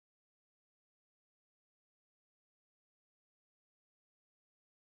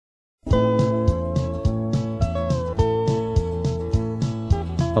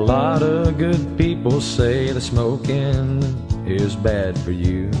A lot of good people say that smoking is bad for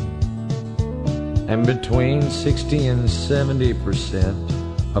you, and between 60 and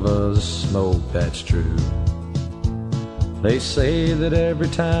 70% of us smoke, that's true. They say that every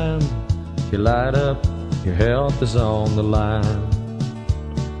time you light up, your health is on the line.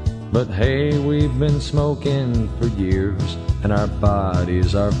 But hey, we've been smoking for years and our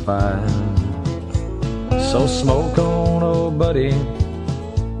bodies are fine. So smoke on, old buddy,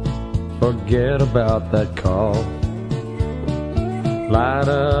 forget about that call. Light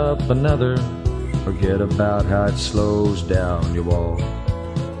up another, forget about how it slows down your walk.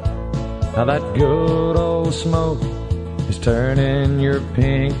 Now that good old smoke is turning your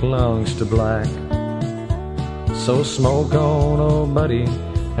pink lungs to black. So smoke on, old buddy,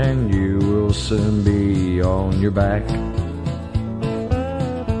 and you will soon be on your back.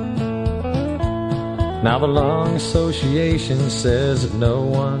 Now the Lung Association says that no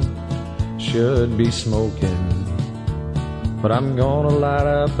one should be smoking, but I'm gonna light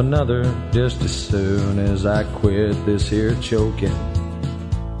up another just as soon as I quit this here choking.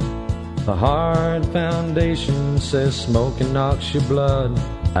 The Heart Foundation says smoking knocks your blood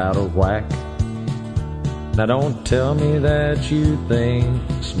out of whack. Now don't tell me that you think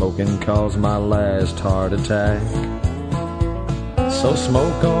smoking caused my last heart attack. So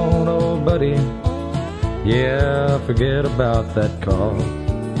smoke on, old buddy, yeah, forget about that call.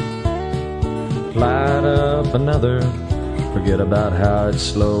 Light up another, forget about how it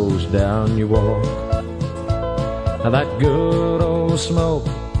slows down your walk. Now that good old smoke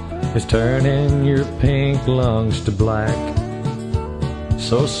is turning your pink lungs to black.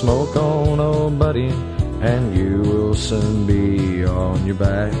 So smoke on, old buddy, and you will soon be on your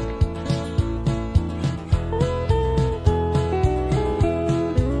back.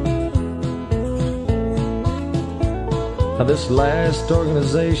 Now this last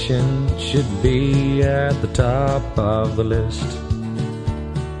organization should be at the top of the list.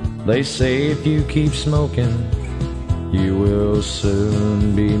 They say if you keep smoking, you will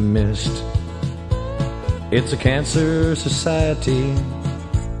soon be missed. It's a cancer society,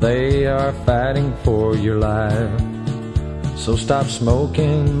 they are fighting for your life. So stop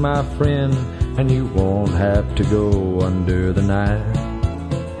smoking, my friend, and you won't have to go under the knife.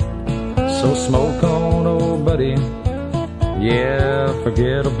 So smoke on, old buddy, yeah,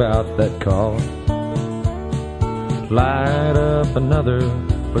 forget about that call. Light up another,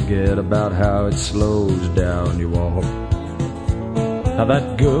 forget about how it slows down your walk. Now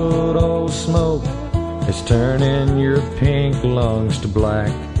that good old smoke is turning your pink lungs to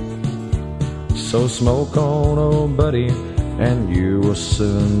black. So smoke on, old buddy, and you will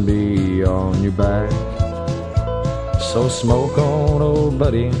soon be on your back. So smoke on, old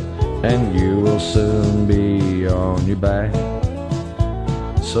buddy, and you will soon be on your back.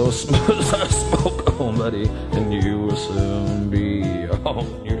 So smoke on, buddy, and you will soon be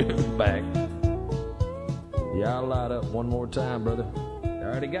on your back. Yeah, I'll light up one more time, brother. I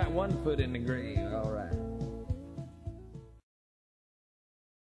already got one foot in the grave. All right.